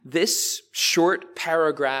this short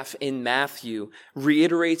paragraph in Matthew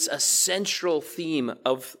reiterates a central theme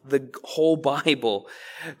of the whole Bible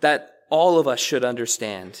that all of us should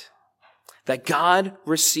understand. That God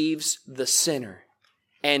receives the sinner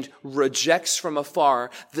and rejects from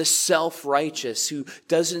afar the self-righteous who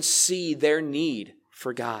doesn't see their need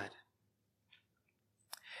for God.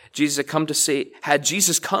 Had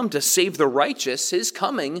Jesus come to save the righteous, his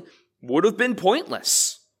coming would have been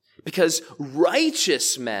pointless. Because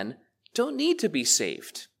righteous men don't need to be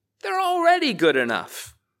saved. They're already good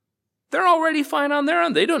enough. They're already fine on their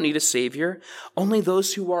own. They don't need a savior. Only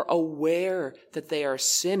those who are aware that they are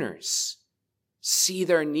sinners see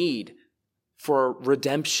their need for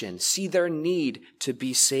redemption, see their need to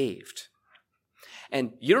be saved.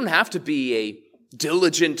 And you don't have to be a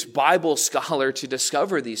diligent Bible scholar to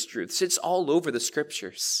discover these truths. It's all over the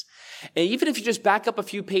scriptures. And even if you just back up a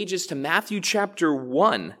few pages to Matthew chapter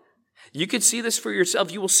 1, you could see this for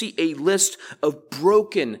yourself. You will see a list of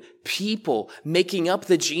broken people making up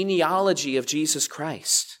the genealogy of Jesus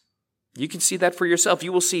Christ. You can see that for yourself.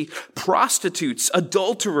 You will see prostitutes,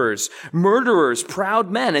 adulterers, murderers,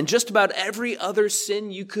 proud men, and just about every other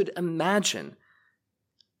sin you could imagine.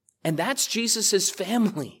 And that's Jesus'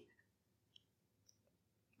 family.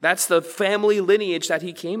 That's the family lineage that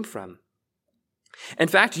he came from. In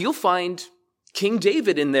fact, you'll find King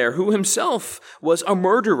David in there, who himself was a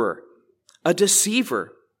murderer, a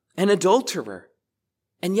deceiver, an adulterer.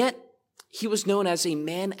 And yet, he was known as a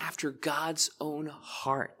man after God's own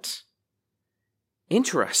heart.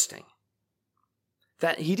 Interesting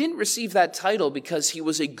that he didn't receive that title because he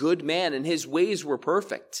was a good man and his ways were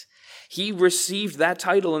perfect. He received that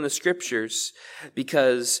title in the scriptures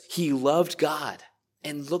because he loved God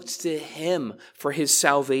and looked to him for his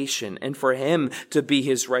salvation and for him to be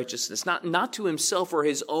his righteousness, not to himself or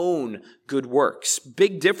his own good works.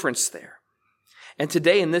 Big difference there. And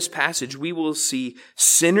today in this passage, we will see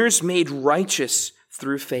sinners made righteous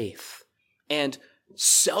through faith and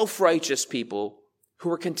self-righteous people who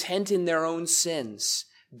are content in their own sins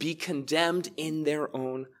be condemned in their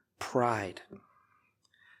own pride.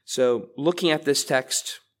 So looking at this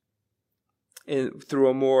text through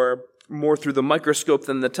a more through the microscope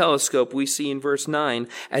than the telescope, we see in verse 9,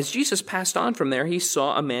 as Jesus passed on from there, he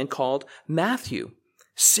saw a man called Matthew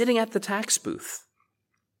sitting at the tax booth.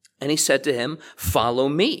 And he said to him, "Follow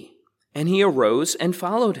me." And he arose and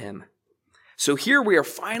followed him. So here we are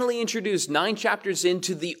finally introduced 9 chapters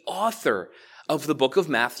into the author of the book of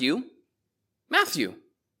Matthew,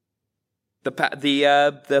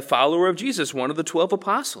 the follower of Jesus, one of the 12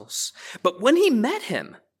 apostles. But when he met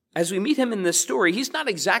him, as we meet him in this story, he's not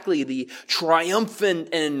exactly the triumphant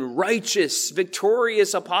and righteous,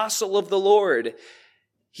 victorious apostle of the Lord.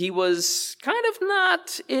 He was kind of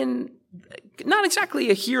not exactly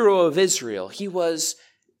a hero of Israel. He was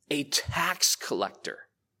a tax collector.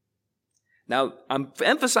 Now, I'm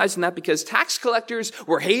emphasizing that because tax collectors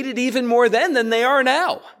were hated even more then than they are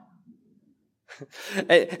now.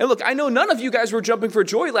 And look, I know none of you guys were jumping for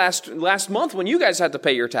joy last month when you guys had to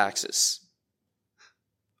pay your taxes.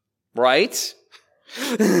 Right?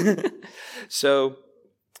 So,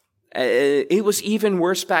 it was even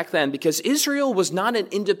worse back then because Israel was not an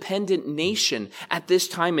independent nation at this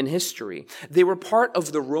time in history. They were part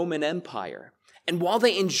of the Roman Empire. And while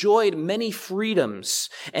they enjoyed many freedoms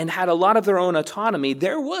and had a lot of their own autonomy,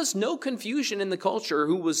 there was no confusion in the culture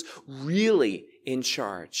who was really in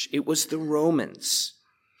charge. It was the Romans.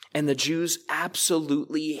 And the Jews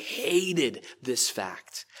absolutely hated this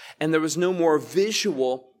fact. And there was no more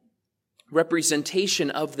visual representation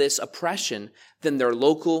of this oppression than their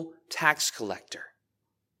local tax collector,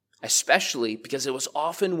 especially because it was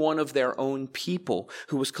often one of their own people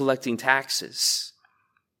who was collecting taxes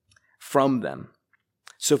from them.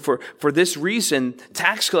 So for this reason,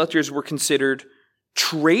 tax collectors were considered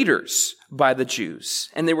traitors by the Jews,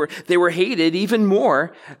 and they were hated even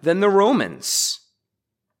more than the Romans,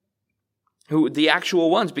 the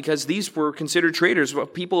actual ones, because these were considered traitors,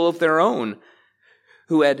 people of their own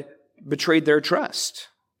who had betrayed their trust.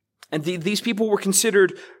 And these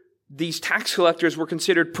tax collectors were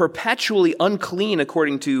considered perpetually unclean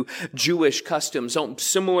according to Jewish customs,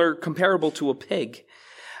 comparable to a pig.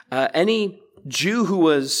 Any Jew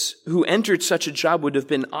who entered such a job would have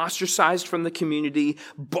been ostracized from the community,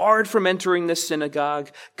 barred from entering the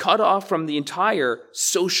synagogue, cut off from the entire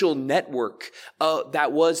social network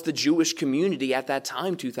that was the Jewish community at that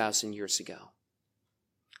time 2,000 years ago.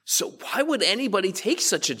 So why would anybody take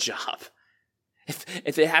such a job?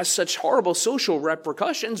 If it has such horrible social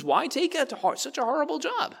repercussions, why take such a horrible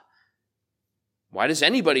job? Why does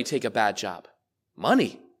anybody take a bad job?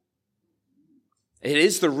 Money. It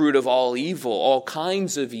is the root of all evil, all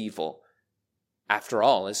kinds of evil, after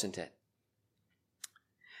all, isn't it?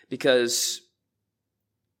 Because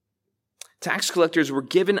tax collectors were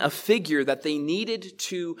given a figure that they needed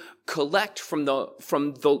to collect from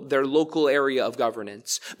their local area of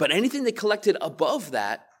governance. But anything they collected above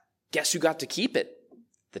that, guess who got to keep it?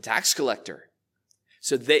 The tax collector.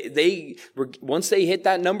 So they were, once they hit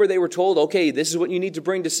that number, they were told, okay, this is what you need to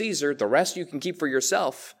bring to Caesar. The rest you can keep for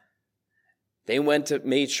yourself. They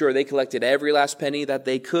made sure they collected every last penny that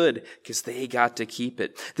they could because they got to keep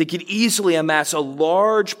it. They could easily amass a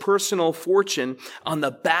large personal fortune on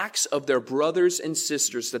the backs of their brothers and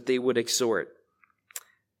sisters that they would extort.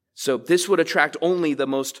 So this would attract only the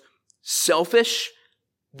most selfish,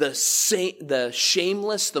 the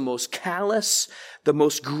shameless, the most callous, the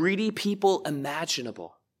most greedy people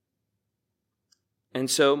imaginable. And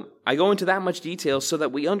so I go into that much detail so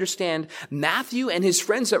that we understand Matthew and his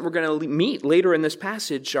friends that we're going to meet later in this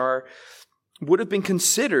passage would have been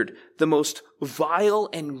considered the most vile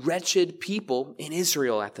and wretched people in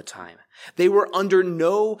Israel at the time. They were under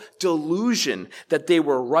no delusion that they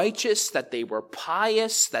were righteous, that they were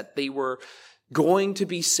pious, that they were going to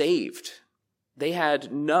be saved. They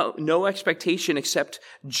had no expectation except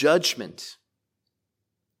judgment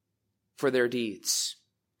for their deeds.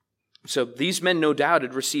 So these men, no doubt,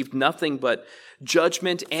 had received nothing but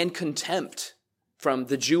judgment and contempt from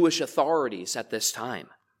the Jewish authorities at this time.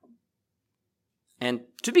 And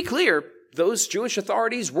to be clear, those Jewish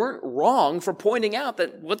authorities weren't wrong for pointing out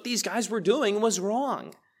that what these guys were doing was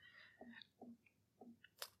wrong.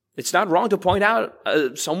 It's not wrong to point out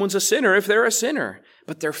someone's a sinner if they're a sinner,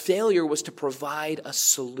 but their failure was to provide a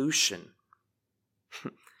solution.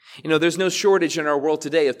 There's no shortage in our world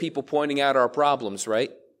today of people pointing out our problems, right?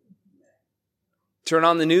 Turn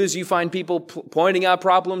on the news, you find people pointing out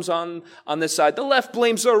problems on this side. The left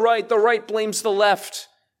blames the right blames the left.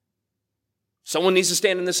 Someone needs to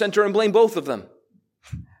stand in the center and blame both of them.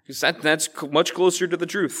 Because that's much closer to the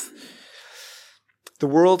truth. The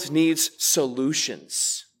world needs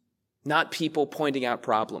solutions, not people pointing out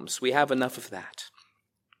problems. We have enough of that.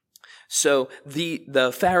 So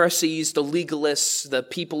the Pharisees, the legalists, the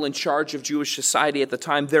people in charge of Jewish society at the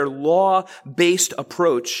time, their law-based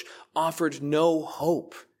approach offered no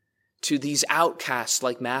hope to these outcasts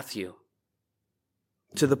like Matthew,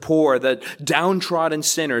 to the poor, the downtrodden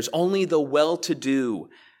sinners. Only the well-to-do,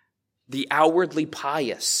 the outwardly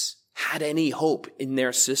pious, had any hope in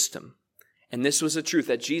their system. And this was a truth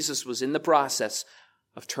that Jesus was in the process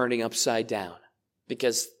of turning upside down,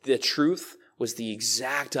 because the truth was the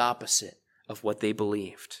exact opposite of what they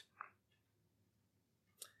believed.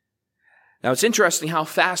 Now, it's interesting how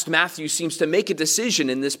fast Matthew seems to make a decision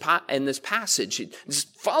in this passage.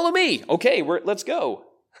 Just follow me. Okay, let's go.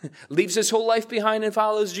 Leaves his whole life behind and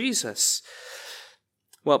follows Jesus.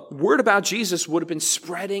 Well, word about Jesus would have been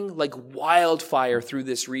spreading like wildfire through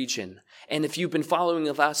this region. And if you've been following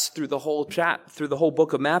us through the whole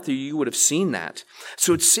book of Matthew, you would have seen that.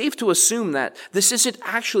 So it's safe to assume that this isn't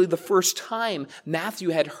actually the first time Matthew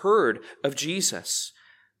had heard of Jesus.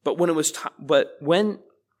 But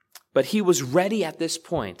he was ready at this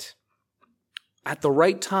point, at the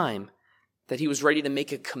right time, that he was ready to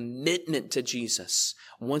make a commitment to Jesus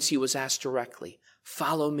once he was asked directly,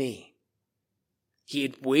 follow me. He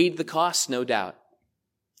had weighed the cost, no doubt,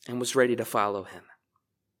 and was ready to follow him.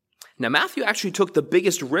 Now, Matthew actually took the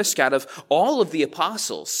biggest risk out of all of the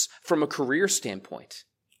apostles from a career standpoint.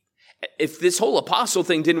 If this whole apostle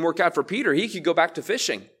thing didn't work out for Peter, he could go back to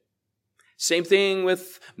fishing. Same thing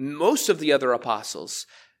with most of the other apostles.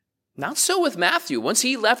 Not so with Matthew. Once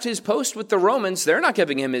he left his post with the Romans, they're not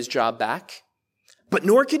giving him his job back. But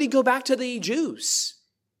nor could he go back to the Jews,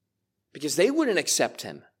 because they wouldn't accept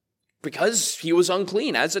him, because he was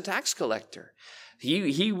unclean as a tax collector.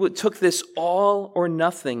 He took this all or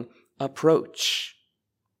nothing approach,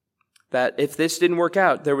 that if this didn't work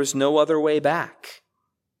out, there was no other way back.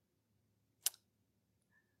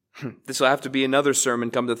 This will have to be another sermon,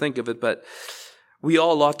 come to think of it, but we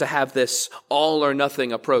all ought to have this all or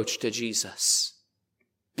nothing approach to Jesus.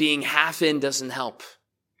 Being half in doesn't help.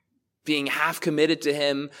 Being half committed to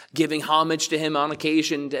him, giving homage to him on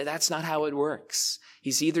occasion, that's not how it works.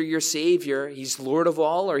 He's either your Savior, he's Lord of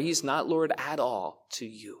all, or he's not Lord at all to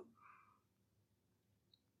you.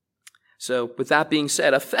 So with that being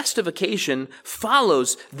said, a festive occasion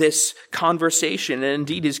follows this conversation and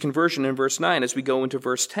indeed his conversion in verse 9 as we go into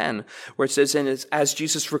verse 10, where it says, and as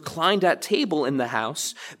Jesus reclined at table in the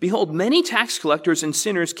house, behold, many tax collectors and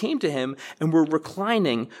sinners came to him and were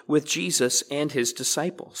reclining with Jesus and his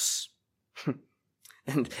disciples.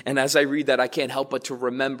 And as I read that, I can't help but to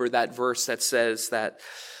remember that verse that says that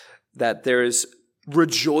there is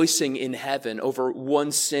rejoicing in heaven over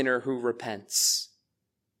one sinner who repents.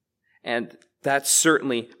 And that's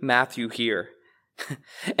certainly Matthew here.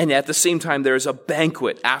 And at the same time, there's a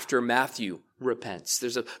banquet after Matthew repents.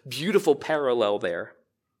 There's a beautiful parallel there.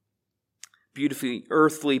 Beautifully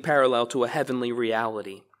earthly parallel to a heavenly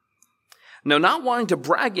reality. Now, not wanting to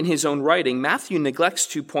brag in his own writing, Matthew neglects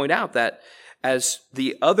to point out that, as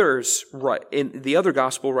the other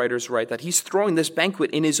gospel writers write, that he's throwing this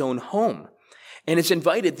banquet in his own home. And it's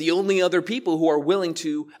invited the only other people who are willing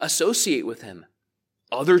to associate with him.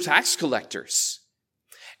 Other tax collectors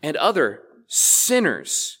and other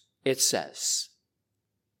sinners, it says.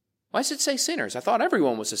 Why does it say sinners? I thought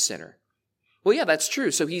everyone was a sinner. Well, yeah, that's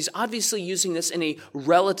true. So he's obviously using this in a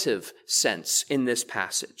relative sense in this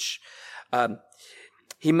passage.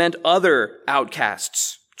 He meant other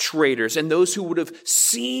outcasts, traitors, and those who would have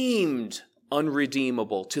seemed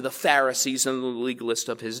unredeemable to the Pharisees and the legalists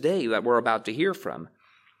of his day that we're about to hear from.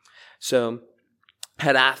 So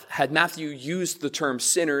had Matthew used the term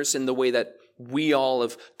sinners in the way that we all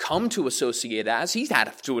have come to associate as, he'd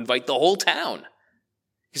have to invite the whole town.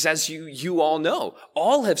 Because as you all know,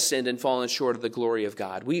 all have sinned and fallen short of the glory of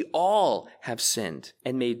God. We all have sinned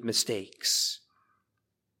and made mistakes.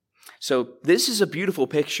 So this is a beautiful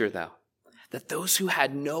picture, though, that those who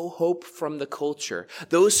had no hope from the culture,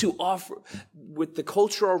 those who offer, with the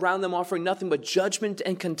culture around them offering nothing but judgment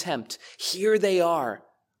and contempt, here they are,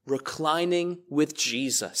 reclining with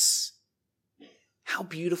Jesus. How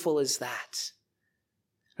beautiful is that?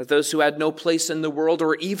 That those who had no place in the world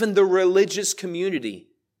or even the religious community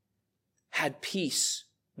had peace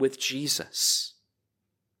with Jesus.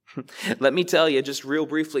 Let me tell you just real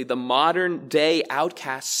briefly, the modern day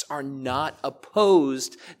outcasts are not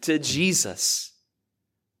opposed to Jesus.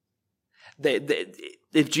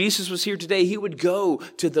 If Jesus was here today, he would go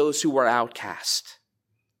to those who were outcast.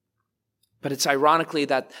 But it's ironically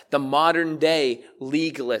that the modern day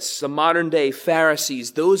legalists, the modern day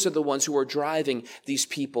Pharisees, those are the ones who are driving these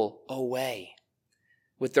people away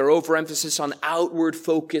with their overemphasis on outward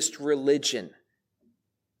focused religion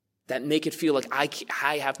that make it feel like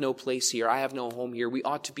I have no place here. I have no home here. We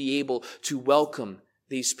ought to be able to welcome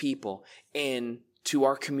these people into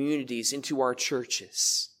our communities, into our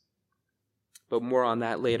churches. But more on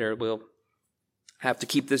that later. We'll have to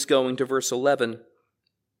keep this going to verse 11,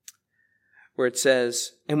 where it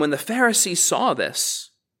says, "And when the Pharisees saw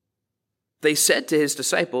this, they said to his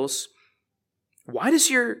disciples, 'Why does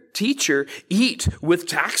your teacher eat with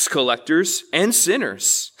tax collectors and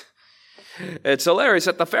sinners?'" It's hilarious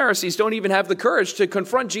that the Pharisees don't even have the courage to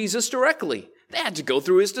confront Jesus directly. They had to go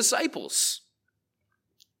through his disciples.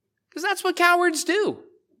 Because that's what cowards do.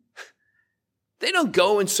 They don't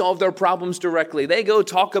go and solve their problems directly. They go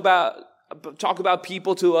talk about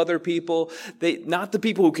people to other people. Not the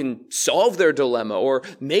people who can solve their dilemma or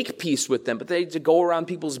make peace with them, but they go around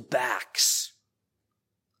people's backs.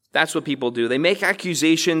 That's what people do. They make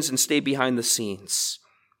accusations and stay behind the scenes.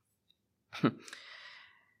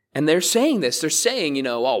 And they're saying this. They're saying,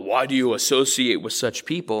 why do you associate with such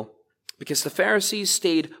people? Because the Pharisees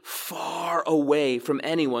stayed far away from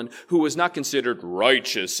anyone who was not considered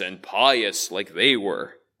righteous and pious like they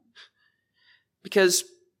were. Because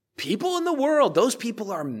people in the world, those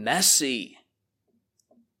people are messy.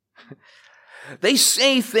 They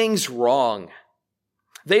say things wrong.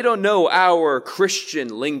 They don't know our Christian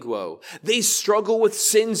lingo. They struggle with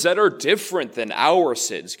sins that are different than our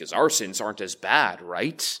sins, because our sins aren't as bad,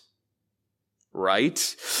 right?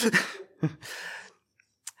 Right?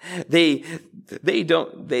 They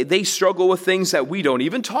struggle with things that we don't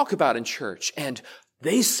even talk about in church, and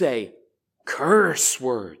they say curse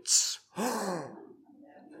words.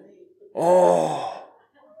 Oh,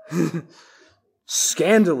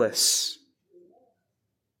 scandalous.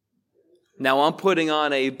 Now, I'm putting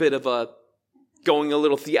on a bit of going a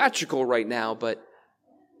little theatrical right now, but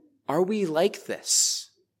are we like this?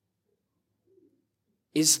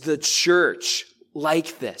 Is the church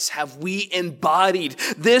like this? Have we embodied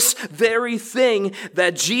this very thing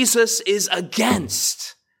that Jesus is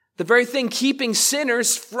against? The very thing keeping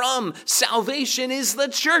sinners from salvation is the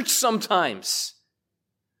church sometimes.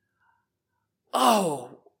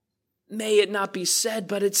 Oh, may it not be said,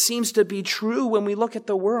 but it seems to be true when we look at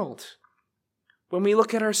the world. When we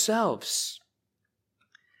look at ourselves.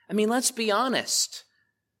 I mean, let's be honest.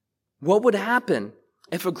 What would happen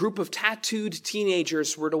if a group of tattooed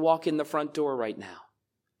teenagers were to walk in the front door right now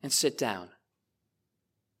and sit down?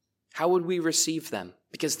 How would we receive them?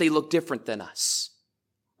 Because they look different than us,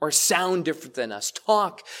 or sound different than us,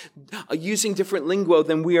 talk using different lingo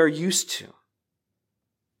than we are used to.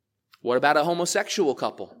 What about a homosexual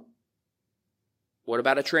couple? What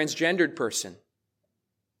about a transgendered person?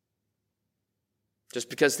 Just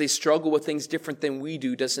because they struggle with things different than we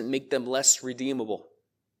do doesn't make them less redeemable.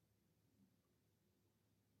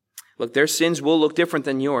 Look, their sins will look different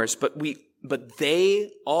than yours, but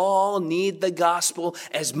they all need the gospel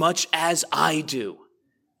as much as I do.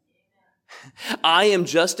 I am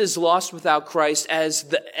just as lost without Christ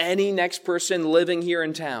as any next person living here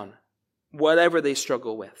in town, whatever they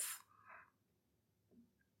struggle with.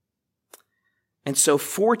 And so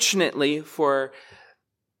fortunately for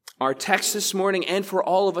our text this morning and for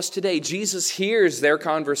all of us today, Jesus hears their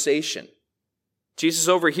conversation. Jesus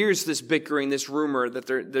overhears this bickering, this rumor that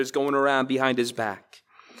there's going around behind his back,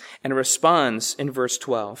 and responds in verse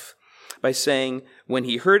 12 by saying, when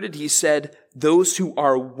he heard it, he said, those who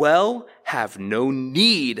are well have no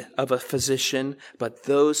need of a physician, but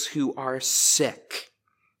those who are sick.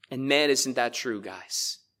 And man, isn't that true,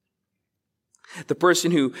 guys? The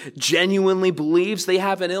person who genuinely believes they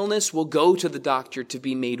have an illness will go to the doctor to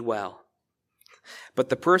be made well. But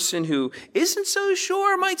the person who isn't so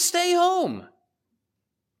sure might stay home,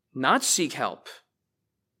 not seek help,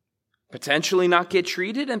 potentially not get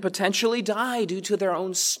treated, and potentially die due to their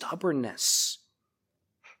own stubbornness.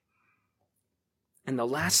 And the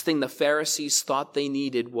last thing the Pharisees thought they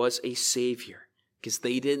needed was a Savior, because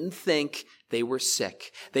they didn't think they were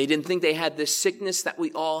sick. They didn't think they had this sickness that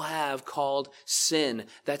we all have called sin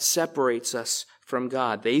that separates us from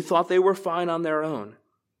God. They thought they were fine on their own.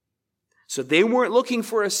 So they weren't looking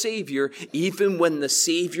for a Savior, even when the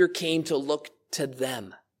Savior came to look to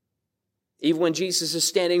them. Even when Jesus is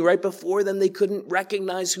standing right before them, they couldn't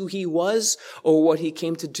recognize who he was or what he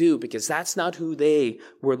came to do, because that's not who they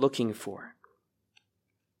were looking for.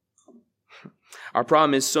 Our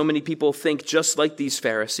problem is so many people think just like these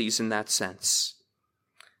Pharisees in that sense.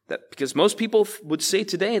 Because most people would say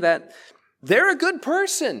today that they're a good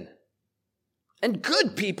person. And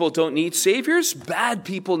good people don't need saviors. Bad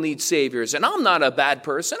people need saviors. And I'm not a bad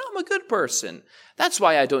person. I'm a good person. That's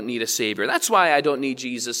why I don't need a savior. That's why I don't need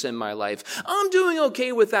Jesus in my life. I'm doing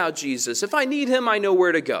okay without Jesus. If I need him, I know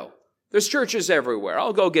where to go. There's churches everywhere.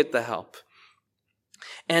 I'll go get the help.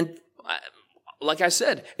 And like I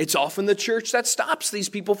said, it's often the church that stops these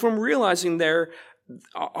people from realizing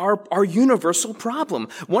our universal problem.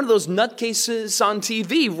 One of those nutcases on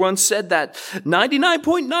TV once said that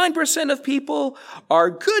 99.9% of people are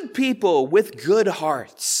good people with good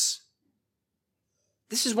hearts.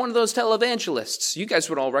 This is one of those televangelists. You guys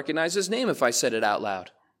would all recognize his name if I said it out loud.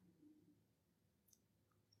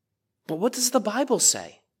 But what does the Bible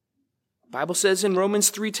say? The Bible says in Romans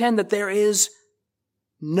 3:10 that there is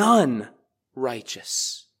none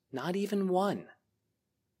righteous, not even one.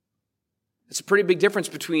 It's a pretty big difference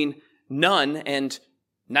between none and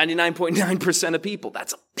 99.9% of people.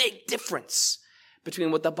 That's a big difference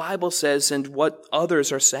between what the Bible says and what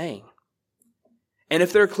others are saying. And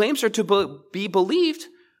if their claims are to be believed,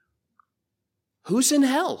 who's in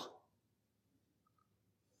hell?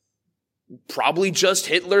 Probably just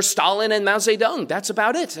Hitler, Stalin, and Mao Zedong. That's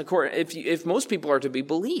about it, if most people are to be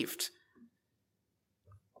believed.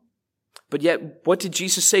 But yet, what did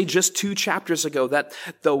Jesus say just 2 chapters ago? That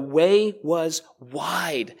the way was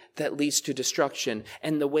wide that leads to destruction,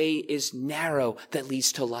 and the way is narrow that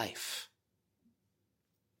leads to life.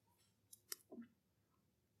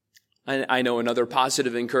 I know another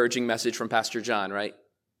positive, encouraging message from Pastor John, right?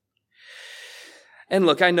 And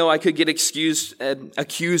look, I know I could get accused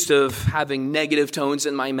of having negative tones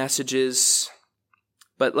in my messages.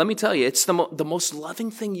 But let me tell you, it's the most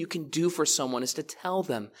loving thing you can do for someone is to tell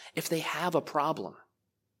them if they have a problem.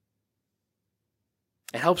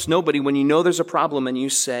 It helps nobody when you know there's a problem and you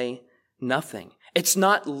say nothing. It's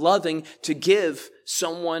not loving to give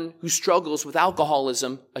someone who struggles with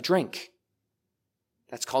alcoholism a drink.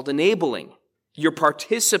 That's called enabling. You're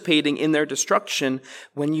participating in their destruction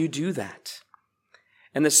when you do that.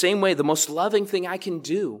 And the same way, the most loving thing I can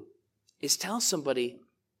do is tell somebody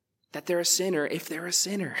that they're a sinner if they're a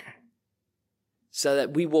sinner, so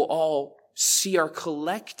that we will all see our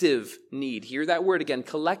collective need. Hear that word again,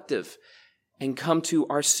 collective, and come to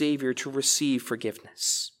our Savior to receive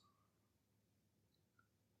forgiveness.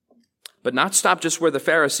 But not stop just where the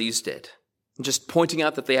Pharisees did, just pointing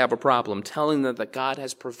out that they have a problem, telling them that God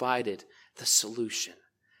has provided the solution.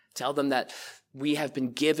 Tell them that we have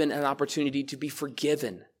been given an opportunity to be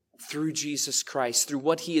forgiven through Jesus Christ, through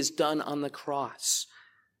what he has done on the cross.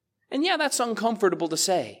 And yeah, that's uncomfortable to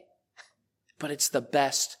say, but it's the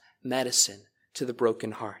best medicine to the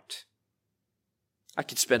broken heart. I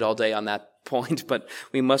could spend all day on that point, but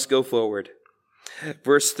we must go forward.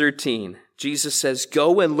 Verse 13, Jesus says,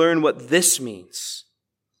 "Go and learn what this means.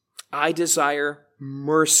 I desire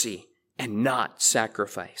mercy and not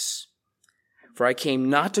sacrifice. For I came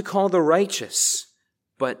not to call the righteous,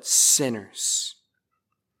 but sinners.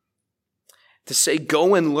 To say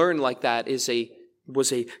go and learn like that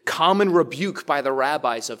was a common rebuke by the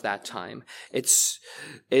rabbis of that time. It's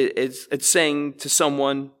saying to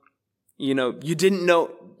someone, you didn't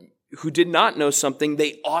know, who did not know something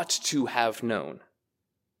they ought to have known.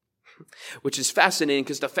 Which is fascinating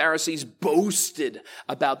because the Pharisees boasted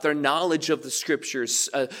about their knowledge of the scriptures,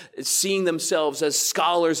 seeing themselves as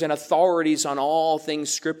scholars and authorities on all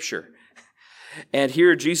things scripture. And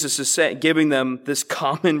here Jesus is giving them this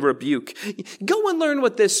common rebuke. Go and learn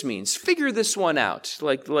what this means. Figure this one out,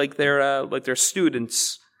 like they're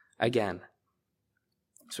students again.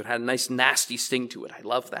 So it had a nice nasty sting to it. I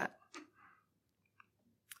love that.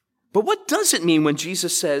 But what does it mean when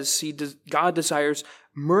Jesus says God desires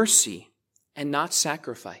mercy and not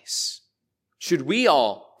sacrifice? Should we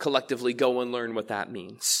all collectively go and learn what that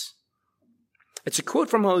means? It's a quote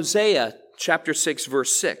from Hosea chapter 6,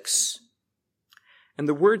 verse 6. And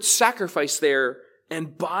the word sacrifice there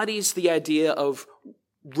embodies the idea of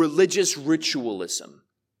religious ritualism.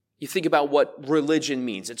 You think about what religion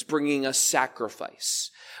means. It's bringing a sacrifice.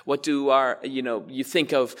 What you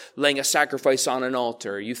think of laying a sacrifice on an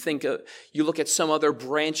altar. You look at some other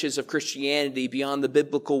branches of Christianity beyond the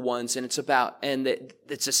biblical ones, and it's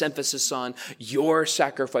this emphasis on your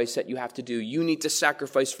sacrifice that you have to do. You need to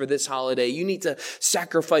sacrifice for this holiday. You need to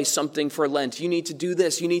sacrifice something for Lent. You need to do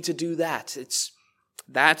this. You need to do that.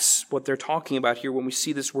 That's what they're talking about here when we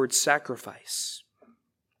see this word sacrifice.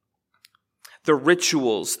 The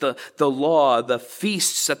rituals, the law, the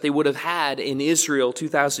feasts that they would have had in Israel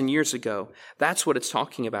 2,000 years ago. That's what it's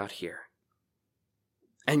talking about here.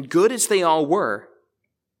 And good as they all were,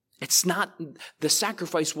 the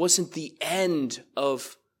sacrifice wasn't the end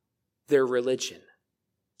of their religion.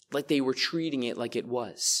 Like they were treating it like it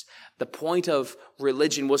was. The point of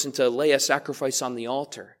religion wasn't to lay a sacrifice on the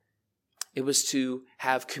altar. It was to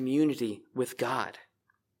have community with God.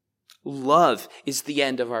 Love is the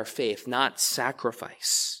end of our faith, not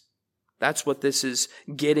sacrifice. That's what this is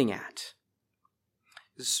getting at.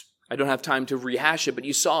 I don't have time to rehash it, but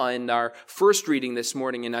you saw in our first reading this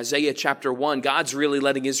morning in Isaiah chapter 1, God's really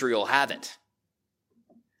letting Israel have it.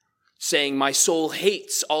 Saying, my soul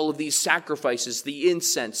hates all of these sacrifices, the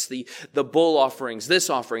incense, the bull offerings, this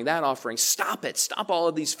offering, that offering. Stop it. Stop all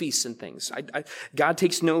of these feasts and things. God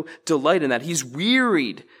takes no delight in that. He's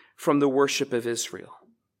wearied from the worship of Israel.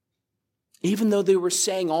 Even though they were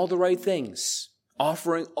saying all the right things,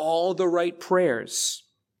 offering all the right prayers,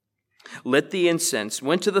 lit the incense,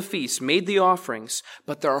 went to the feast, made the offerings,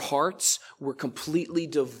 but their hearts were completely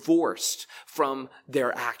divorced from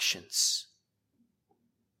their actions.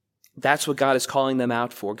 That's what God is calling them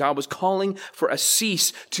out for. God was calling for a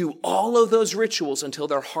cease to all of those rituals until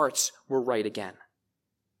their hearts were right again.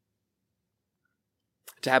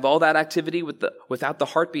 To have all that activity without the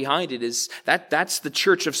heart behind it that's the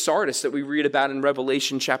church of Sardis that we read about in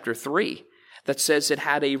Revelation chapter 3, that says it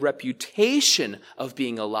had a reputation of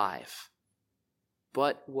being alive,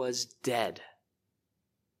 but was dead.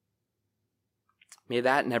 May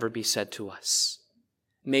that never be said to us.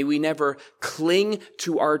 May we never cling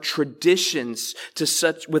to our traditions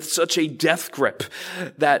with such a death grip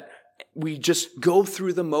that we just go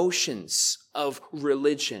through the motions of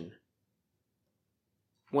religion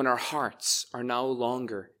when our hearts are no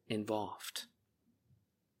longer involved.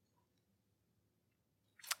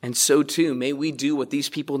 And so too, may we do what these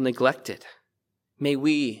people neglected. May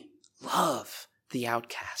we love the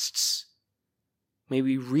outcasts. May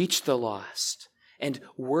we reach the lost and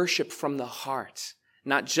worship from the heart,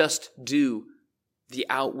 not just do the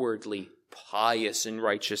outwardly pious and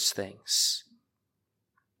righteous things.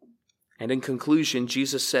 And in conclusion,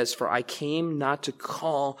 Jesus says, for I came not to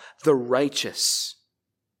call the righteous,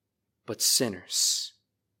 but sinners.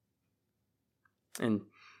 In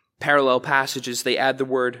parallel passages, they add the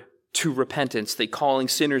word to repentance. They calling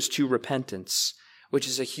sinners to repentance, which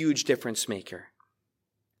is a huge difference maker.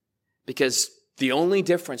 Because the only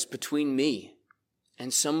difference between me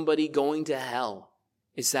and somebody going to hell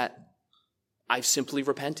is that I've simply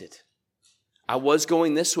repented. I was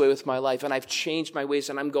going this way with my life, and I've changed my ways,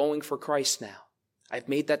 and I'm going for Christ now. I've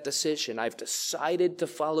made that decision. I've decided to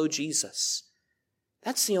follow Jesus.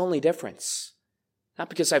 That's the only difference. Not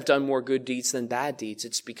because I've done more good deeds than bad deeds.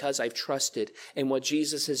 It's because I've trusted in what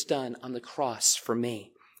Jesus has done on the cross for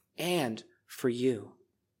me and for you.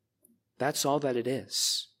 That's all that it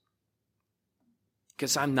is.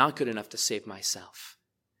 Because I'm not good enough to save myself.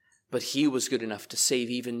 But he was good enough to save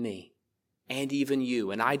even me and even you.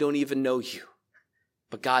 And I don't even know you.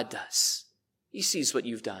 But God does. He sees what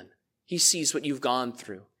you've done. He sees what you've gone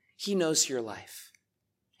through. He knows your life.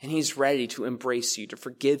 And he's ready to embrace you, to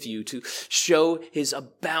forgive you, to show his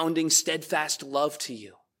abounding, steadfast love to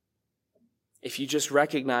you. If you just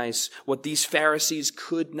recognize what these Pharisees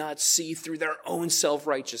could not see through their own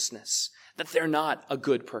self-righteousness, that they're not a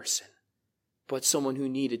good person, but someone who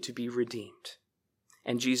needed to be redeemed.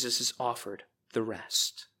 And Jesus has offered the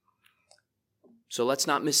rest. So let's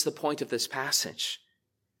not miss the point of this passage.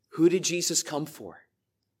 Who did Jesus come for?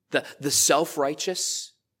 The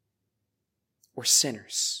self-righteous or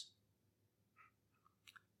sinners?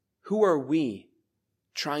 Who are we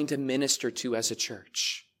trying to minister to as a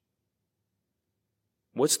church?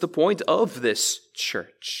 What's the point of this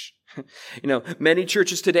church? Many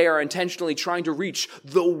churches today are intentionally trying to reach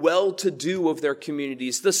the well-to-do of their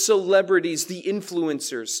communities, the celebrities, the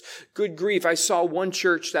influencers. Good grief, I saw one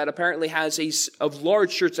church that apparently has a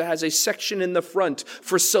large church that has a section in the front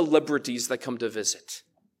for celebrities that come to visit.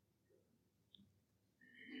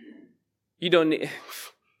 You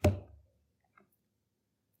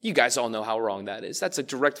guys all know how wrong that is. That's a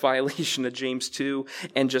direct violation of James 2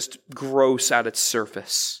 and just gross at its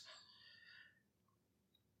surface.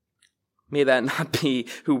 May that not be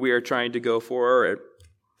who we are trying to go for.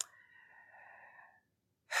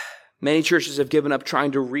 Many churches have given up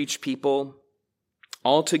trying to reach people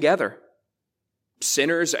altogether,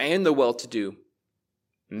 sinners and the well-to-do.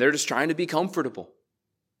 And they're just trying to be comfortable,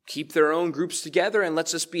 keep their own groups together, and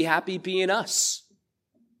let's just be happy being us.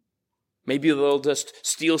 Maybe they'll just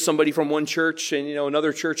steal somebody from one church and,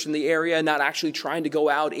 another church in the area, not actually trying to go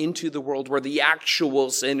out into the world where the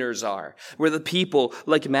actual sinners are, where the people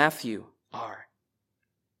like Matthew are,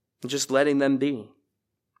 and just letting them be.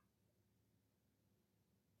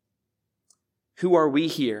 Who are we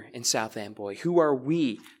here in South Amboy? Who are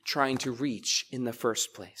we trying to reach in the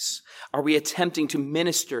first place? Are we attempting to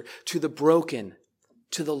minister to the broken,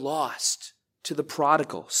 to the lost, to the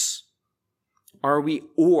prodigals? Are we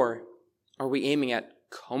aiming at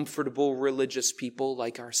comfortable religious people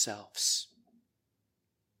like ourselves?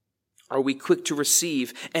 Are we quick to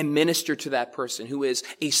receive and minister to that person who is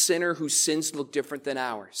a sinner whose sins look different than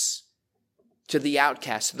ours? To the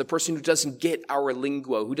outcast, to the person who doesn't get our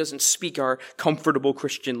lingo, who doesn't speak our comfortable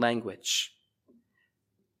Christian language?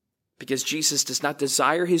 Because Jesus does not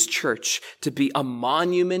desire his church to be a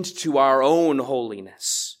monument to our own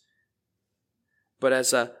holiness, but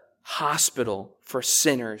as a hospital for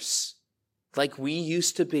sinners like we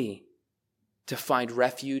used to be, to find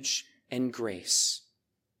refuge and grace.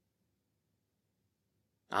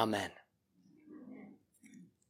 Amen.